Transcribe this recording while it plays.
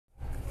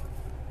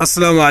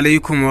Assalamu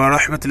alaikum wa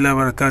rahmatullahi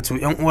wa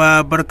barakatuh. Yan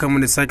uwa barkamu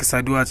da sake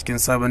saduwa cikin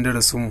sabon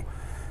darasinmu.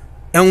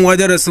 Yan uwa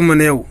darasinmu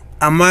na yau,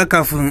 amma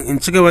kafin in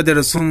ci gaba da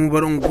darasinmu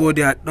bari in gode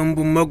a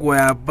ɗumbin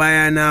magoya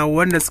bayana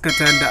wanda suka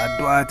tayar da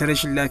addu'a ta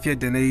rashin lafiyar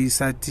da na yi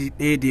sati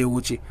ɗaya da ya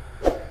wuce.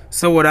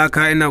 Saboda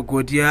haka ina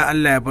godiya,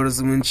 Allah ya bar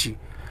zumunci.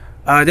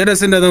 A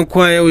darasin da zan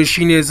koya yau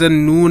shine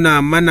zan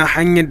nuna mana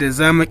hanyar da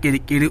za mu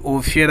ƙirƙiri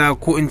Opera,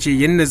 ko in ce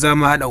yadda za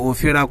mu haɗa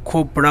Opera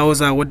ko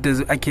browser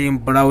wadda ake yin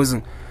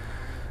browsing.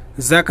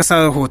 Za ka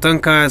sa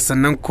hotonka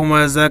sannan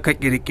kuma za ka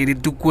ƙirƙiri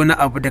duk wani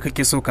abu da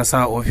kake so ka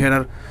sa a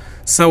Opera.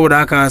 Saboda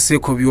haka sai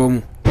ku biyo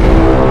mu.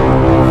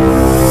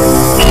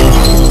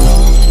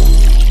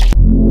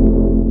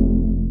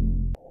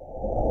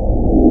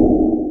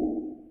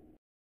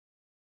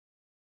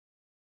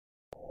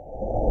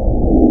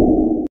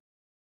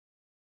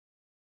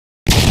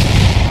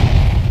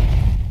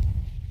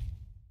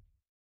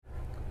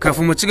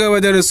 Kafin mu ci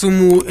gaba da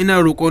mu ina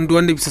roƙon duk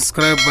wanda bai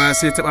subscribe ba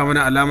sai taɓa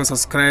mana alamar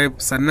subscribe,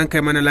 sannan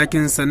kai mana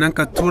liking, sannan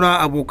ka tura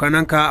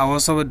abokananka a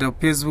WhatsApp da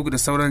Facebook da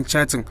sauran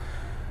chatting.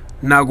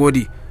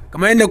 Nagode.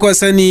 Kamar yadda kuka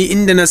sani,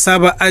 inda na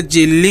saba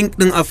ajiye link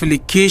din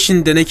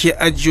application da nake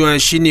ajiyewa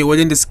shine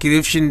wajen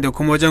description da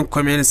kuma wajen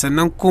comment,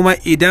 sannan kuma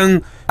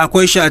idan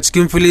akwai shi a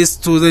cikin Play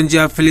Store zan je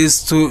a Play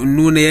Store in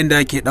nuna yadda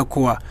ake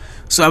ɗaukowa.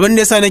 So abin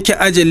da yasa nake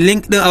ajiye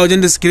link din a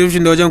wajen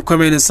description da wajen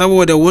comment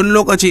saboda wani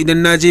lokaci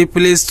idan na je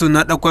Play Store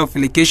na ɗauko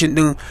application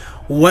din,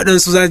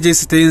 waɗansu za je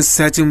su ta yin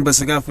searching ba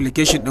su ga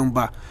application din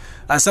ba.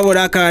 A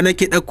saboda haka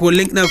nake ɗauko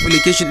link na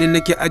application din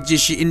nake ajiye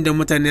shi inda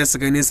mutane su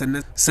gani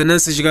sannan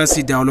su shiga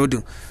su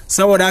downloading.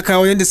 Saboda haka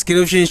wajen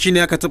description shine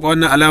aka taɓa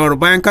wannan alamar.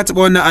 Bayan ka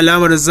taɓa wannan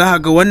alamar za ka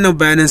ga wannan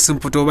bayanan sun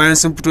fito. Bayan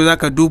sun fito za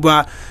ka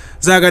duba,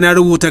 za ga na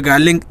rubuta ga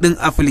link din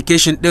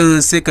application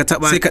din, sai ka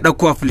taɓa sai ka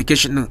ɗauko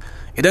application din.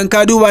 Idan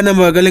ka duba nan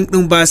ba ga link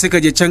din ba sai ka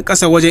je can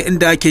ƙasa wajen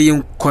inda ake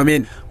yin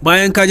comment.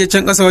 Bayan ka je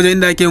can ƙasa wajen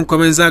inda ake yin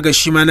comment za ga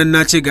shi ma nan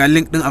na ce ga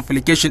link din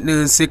application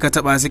din, sai ka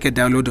taɓa sai ka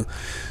downloading.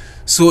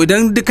 So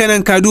idan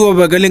dukkanin ka duba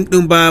ba ga link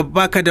din ba,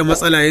 baka da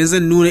matsala. Yanzu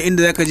zan nuna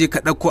inda zaka je ka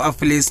dauko a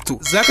Play Store.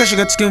 Zaka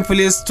shiga cikin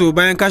Play Store,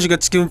 bayan ka shiga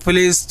cikin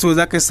Play Store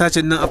zaka search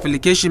din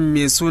application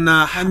mai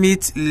suna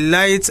Hamid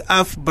Light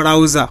App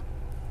Browser.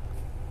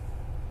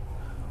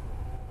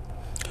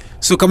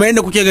 So kamar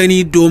yadda kuke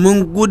gani,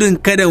 domin gudun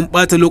kada in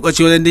bata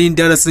lokaci wajen yin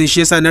darasin, shi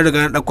yasa na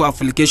riga na dauko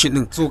application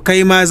din. So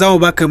kai ma za mu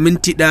baka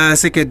minti ɗaya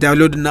sai ka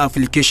download na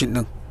application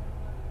din.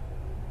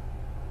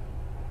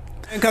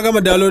 In ka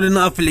gama downloading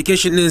na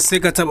application din sai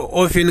ka taba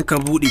open ka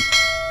bude.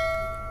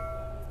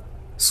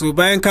 So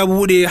bayan ka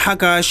bude,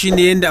 haka shine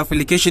yanda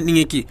application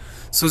din yake.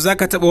 So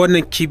zaka taba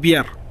wannan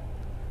kibiyar,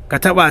 ka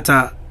taba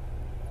ta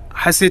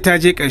har sai ta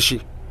je ƙarshe.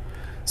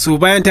 So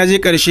bayan ta je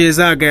ƙarshe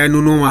za ga ya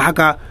nuno ma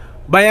haka.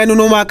 Bayan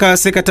nuno maka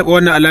sai ka taba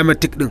wannan alamar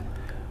tick din.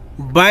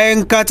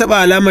 Bayan ka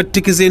taba alamar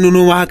tick zai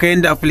nuno ma haka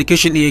yanda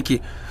application din yake.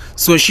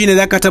 So shine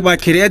zaka taba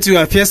create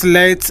your first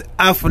light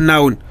app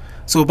now.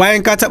 So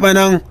bayan ka taba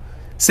nan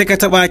sai ka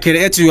taba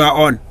create your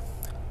own.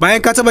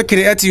 Bayan ka taba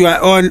create your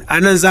own,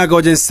 anan za ga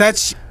wajen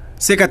search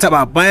sai ka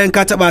taba. Bayan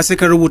ka taba sai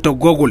ka rubuta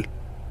Google.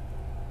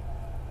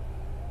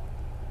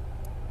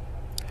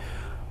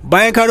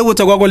 Bayan ka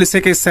rubuta Google sai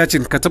ka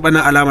searching, ka taba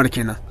nan alamar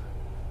kenan.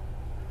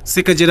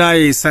 Sai ka jira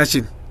yayi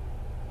searching.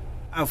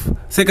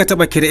 Sai ka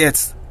taba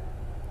create.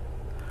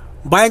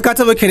 Bayan ka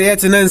taba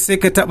create nan sai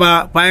ka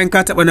taba, bayan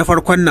ka taba na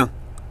farkon nan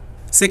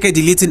sai ka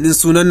delete din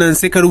sunan nan,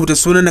 sai ka rubuta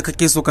sunan da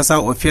kake so ka sa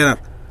Opera.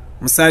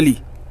 Misali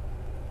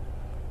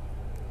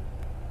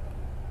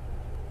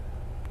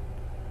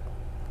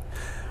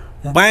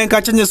bayan ka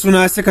canja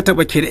suna sai ka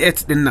taba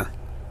create din nan.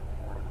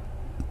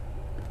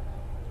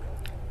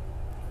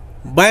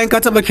 Bayan ka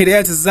taba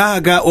create za ka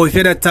ga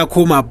Opera ta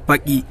koma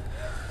baki.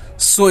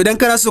 So idan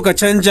kana so ka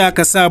canja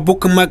ka sa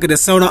bookmark da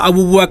sauran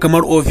abubuwa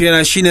kamar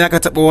Opera, shine zaka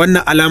taba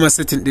wannan alamar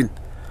setting din.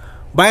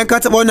 Bayan ka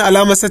taba wannan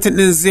alamar setting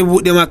din zai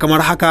bude ma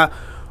kamar haka.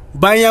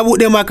 Bayan ya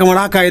bude ma kamar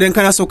haka, idan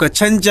kana so ka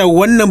canja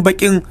wannan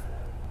bakin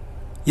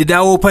ya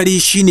dawo fari,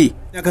 shine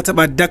zaka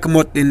taba dark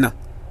mode din nan.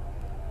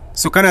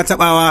 So kana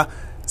tabawa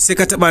sai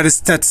ka taba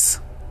restart.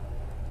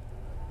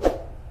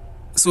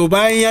 So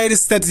bayan ya yi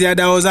restart ya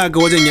dawo, za ga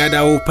wajen ya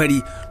dawo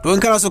fari. To in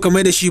kana so ka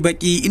mai da shi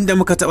baki, inda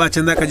muka taba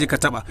can zaka je ka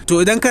taba.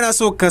 To idan kana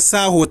so ka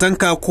sa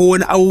hotonka ko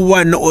wani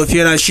abubuwa na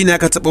Opera, shine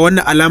ka taba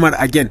wannan alamar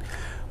again.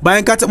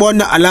 Bayan ka taba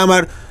wannan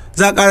alamar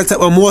za ka ƙara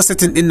taba more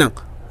setting din nan.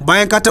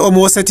 Bayan ka taba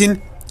more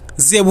setting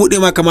zai bude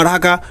ma kamar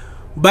haka.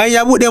 Bayan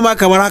ya bude ma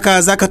kamar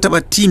haka za ka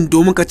taba theme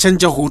domin ka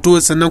canja hoto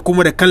sannan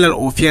kuma da kalar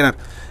Opera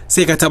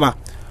sai ka taba.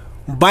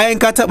 Bayan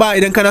ka taba,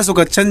 idan kana so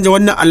ka canja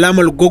wannan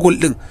alamar Google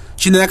din,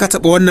 shine zaka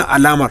taba wannan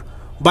alamar.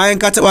 Bayan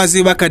ka taba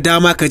zai baka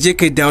dama ka je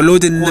kai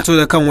downloading na to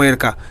da kan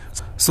wayarka.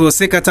 So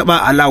sai ka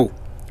taba allow.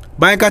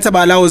 Bayan ka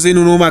taba allow zai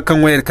nuno ma kan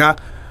wayarka.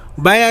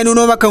 Bayan ya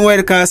nuno ma kan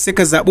wayarka sai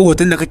ka zabi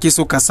hoton da kake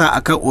so ka sa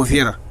akan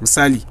Opera.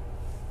 Misali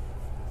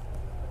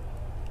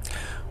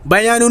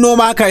bayan ya nuno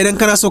ma haka, idan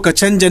kana so ka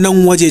canja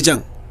nan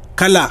wajejen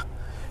kala,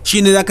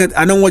 shine zaka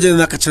a nan wajen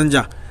zaka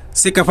canja,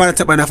 sai ka fara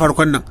taba na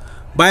farkon nan.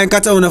 bayan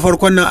ka taba na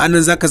farkon nan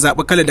anan zaka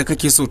zabi kalar da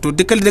kake so. To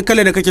duk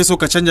kalar da kake so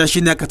ka canja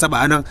shi ne ka taba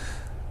anan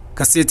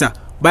ka seta.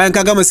 bayan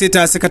ka gama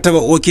seta sai ka taba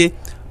OK.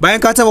 Bayan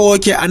ka taba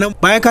OK anan,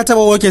 bayan ka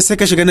taba OK sai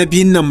ka shiga na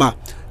biyun nan ma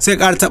sai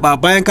ka taba,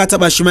 bayan ka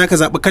taba shi ma ka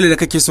zabi kalar da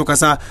kake so ka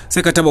sa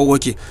sai ka taba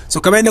OK. So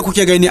kamar yadda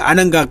kuke gani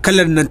anan ga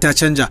kalar nan ta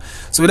canja.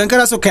 So idan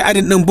kana so kai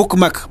adin din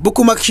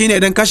bookmark shine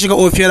idan ka shiga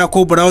Opera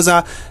ko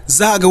browser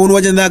za ga wani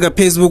wajen za ga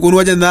Facebook, wani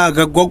wajen za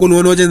ga Google,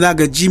 wani wajen za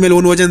ga Gmail,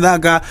 wani wajen za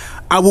ga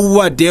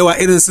abubuwa da yawa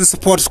irin su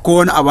sports ko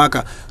wani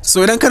abaka.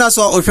 So idan kana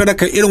so a Opera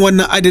kai irin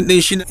wannan adin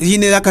din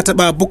shine zaka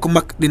taba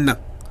bookmark din nan.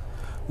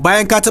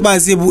 Bayan ka taba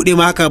zai bude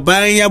ma haka,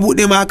 bayan ya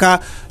bude ma haka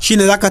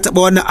shine zaka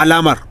taba wannan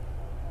alamar.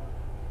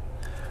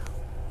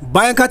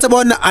 Bayan ka taba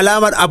wannan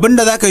alamar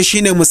abinda zaka yi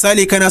shine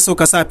misali kana so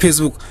ka sa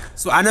Facebook,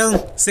 so anan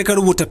sai ka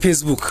rubuta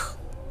Facebook.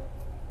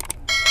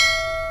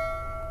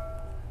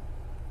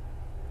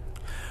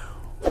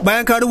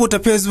 Bayan ka rubuta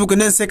Facebook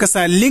nan sai ka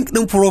sa link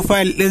din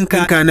profile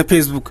ɗinka na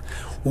Facebook,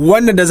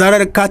 wanda da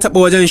zarar ka taba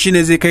wajen shine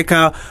zai kai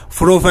ka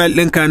profile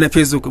ɗinka na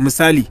Facebook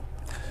misali.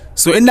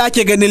 So inda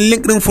ake ganin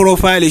link din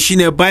profile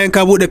shine bayan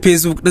ka bude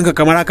Facebook ɗinka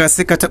kamar haka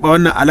sai ka taba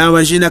wannan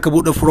alamar shine ka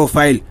bude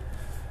profile.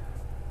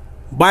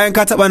 Bayan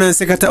ka taba nan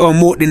sai ka taba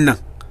mo din nan.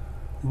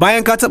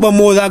 Bayan ka taba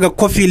mo za ga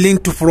copy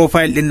link to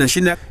profile din nan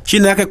shine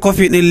ka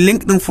copy din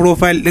link din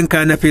profile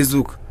ɗinka na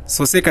Facebook.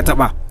 So sai ka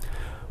taba.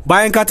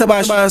 Bayan ka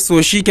taba shi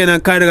so shikenan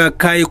ka riga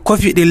kai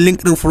copy din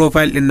link din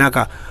profile din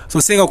naka. So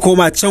sai ka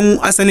koma can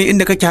asalin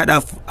inda kake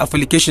hada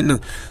application din.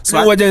 So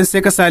wajen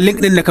sai ka sa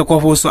link din da ka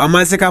kwafo, so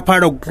amma sai ka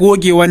fara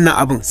goge wannan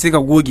abin, sai ka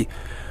goge.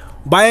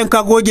 Bayan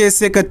ka goge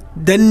sai ka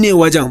danne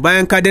wajen,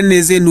 bayan ka danne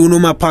zai nuno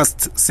ma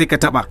past sai ka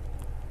taba.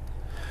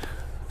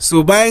 So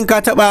bayan ka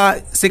taba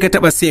sai ka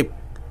taba save.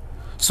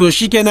 So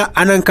shikenan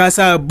anan ka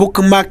sa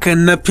bookmark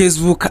na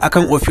Facebook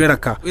akan Opera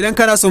ka. Idan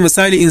kana so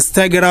misali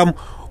Instagram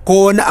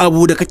ko wani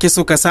abu da kake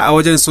so ka sa a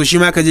wajen, so shi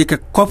ma ka je ka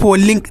kwafo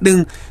link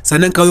din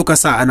sannan ka zo ka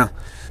sa anan.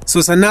 So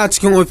sannan a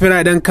cikin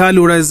Opera idan ka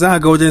lura za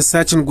ga wajen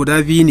searching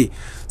guda biyu ne.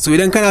 So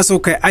idan kana so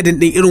kai adin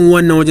din irin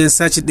wannan wajen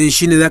searching din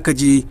shine zaka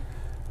je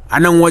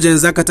anan wajen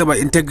zaka taba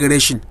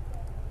integration.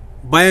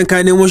 Bayan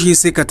ka nemo shi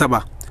sai ka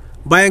taba.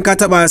 Bayan ka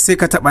taba sai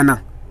ka taba nan.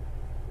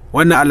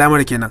 Wannan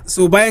alamar kenan.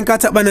 So bayan ka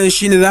taba nan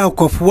shine zaka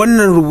kwafi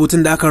wannan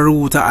rubutun da aka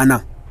rubuta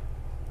anan.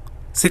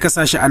 Sai ka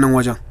sa shi anan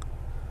wajen.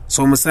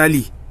 So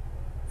misali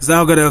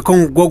za ga daga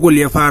kan Google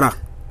ya fara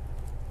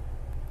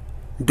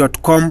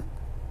 .com/search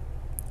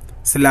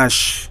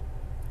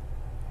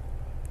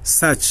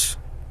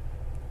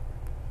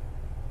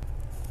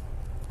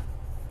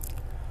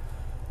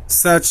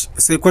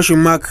sai question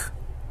mark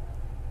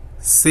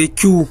sai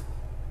Q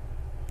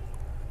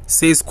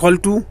sai equal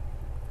to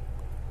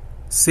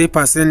sai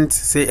percent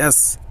sai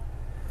S.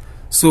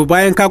 So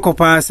bayan ka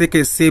kwafa sai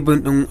kai save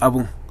din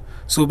abun.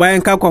 So bayan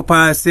ka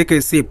kwafa sai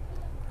kai save.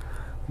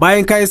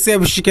 Bayan ka yi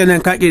save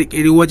shikenan ka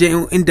kirkiri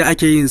wajen inda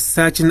ake yin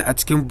searching a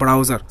cikin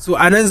browser. So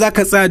anan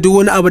zaka tsaya duk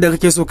wani abu da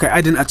kake so kai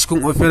adin a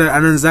cikin Opera,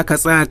 anan zaka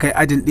tsaya kai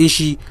adin din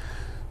shi.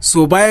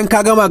 So bayan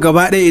ka gama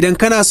gaba ɗaya idan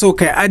kana so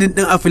kai adin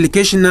din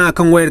application nan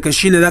akan wayar ka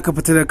shine zaka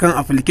fita daga kan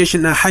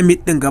application din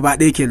Hamid din gaba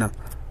ɗaya kenan.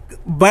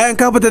 Bayan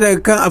ka fita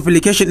daga kan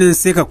application din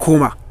sai ka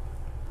koma.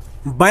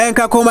 Bayan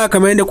ka koma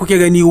kamar yadda kuke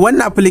gani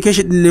wannan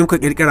application din ne muka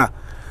kirkira.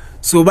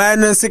 So bayan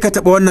nan sai ka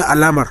taba wannan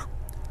alamar.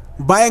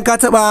 Bayan ka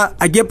taba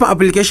a gefen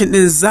application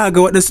din za ga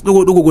waɗansu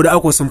ɗigo-ɗigo guda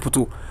uku sun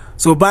fito.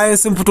 So bayan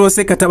sun fito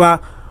sai ka taba.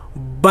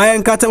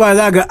 Bayan ka taba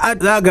za ga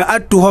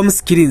add to home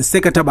screen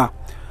sai ka taba.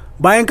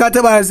 Bayan ka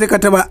taba sai ka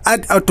taba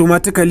add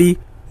automatically.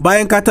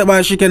 Bayan ka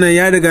taba shikenan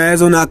ya riga ya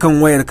zauna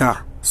akan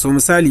wayarka. So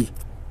misali,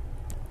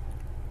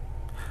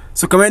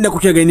 so kamar yadda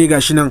kuke gani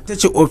gashi nan ita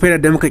ce Opera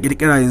da muka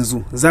kirkira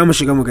yanzu. Za mu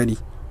shiga mu gani.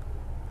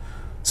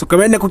 So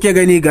kamar yadda kuke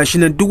gani gashi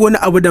nan duk wani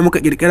abu da muka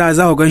kirkira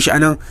za ku ganshi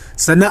anan.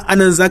 Sannan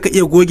anan zaka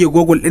iya goge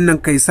Google din nan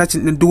kai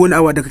searching din duk wani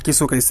abu da kake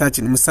so kai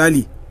searching.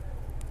 Misali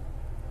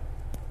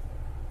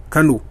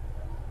Kano,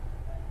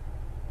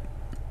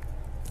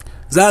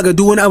 za ga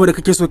duk wani abu da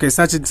kake so kai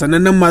searching,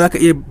 sannan nan ma zaka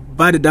iya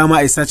ba da dama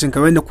a searching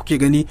kamar yadda kuke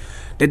gani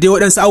da dai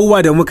waɗansu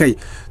abubuwa da muka yi.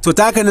 To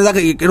ta haka ne zaka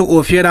kirkiri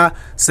Opera,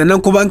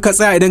 sannan kuma in ka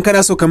tsaya idan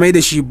kana so ka mai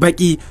da shi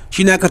baki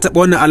shine ka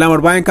taba wannan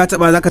alamar. Bayan ka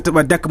taba zaka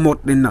taba dark mode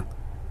din nan.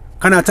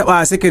 Kana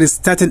taba sai ka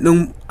restarting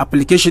din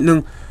application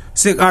din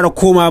sai ƙara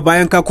koma.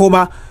 Bayan ka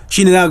koma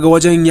shine zaka ga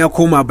wajen ya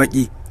koma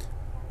baki.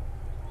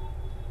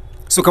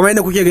 So kamar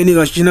yadda kuke gani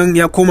gashi nan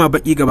ya koma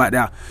baki gaba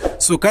daya.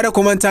 So kada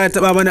ku manta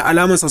taba mana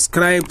alamar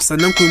subscribe,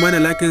 sannan ku mana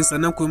like,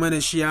 sannan ku mana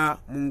share.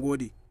 Mun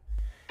gode.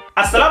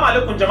 Assalamu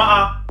alaikum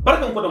jama'a,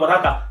 barkanku da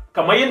warhaka.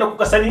 Kamar yadda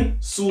kuka sani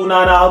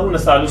suna na Haruna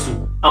Salisu,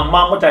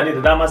 amma mutane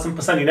da dama sun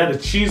fi sani na da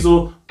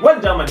Cizo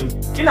wan Germany.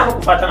 Ina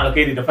muku fatan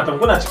alkhairi da fatan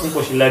kuna cikin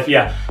koshin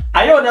lafiya.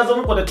 A yau na zo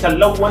muku da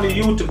tallan wani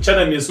YouTube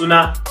channel mai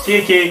suna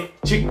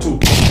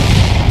Techtube.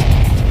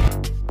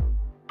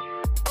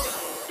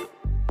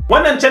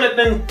 Wannan channel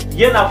din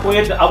yana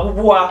koyar da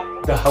abubuwa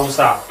da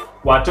Hausa,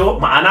 wato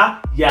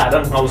ma'ana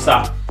yaren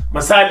Hausa.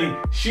 Misali,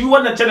 shi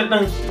wannan channel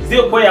din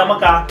zai koya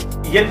maka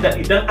yadda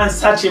idan an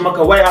sace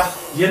maka waya,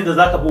 yadda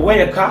zaka bi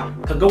wayarka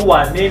ka ga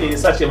wane ne ya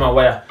sace ma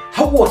waya.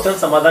 har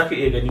hotonsa ma za ka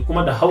iya gani,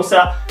 kuma da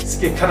Hausa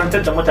suke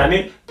karantar da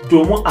mutane,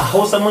 domin a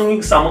Hausa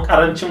mun samu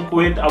karancin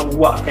koyar da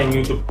abubuwa akan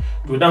YouTube.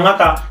 To don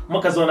haka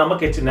muka zauna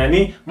muka yi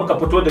tunani, muka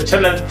fito da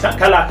channel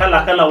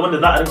kala wanda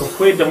za a rinka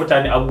koyar da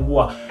mutane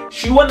abubuwa.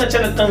 Shi wannan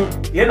channel din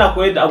yana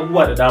koyar da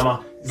abubuwa da dama.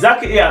 Za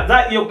a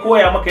iya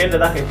koya maka yadda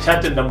za ka yi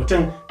chatting da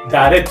mutum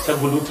direct ta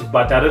Bluetooth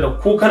ba tare da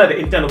ko kana da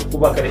internet ko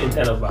baka da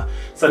internet ba.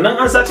 Sannan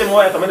an sace ma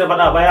waya kamar da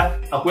faɗa baya,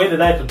 akwai yadda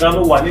za ka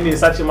gano wane ne ya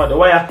sace ma da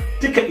waya.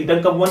 Duka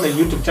idan ka bi wannan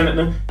YouTube channel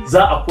din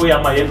za a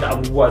koya ma yadda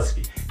abubuwa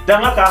suke.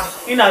 Don haka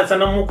ina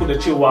sanar muku da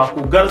cewa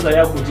ku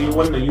garzaya ku je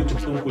wannan YouTube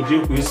din, ku je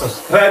ku yi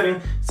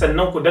subscribing,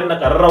 sannan ku danna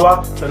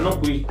ƙararrawa, sannan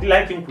ku yi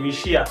liking, ku yi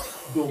share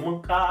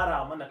domin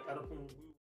ƙara mana ƙarfin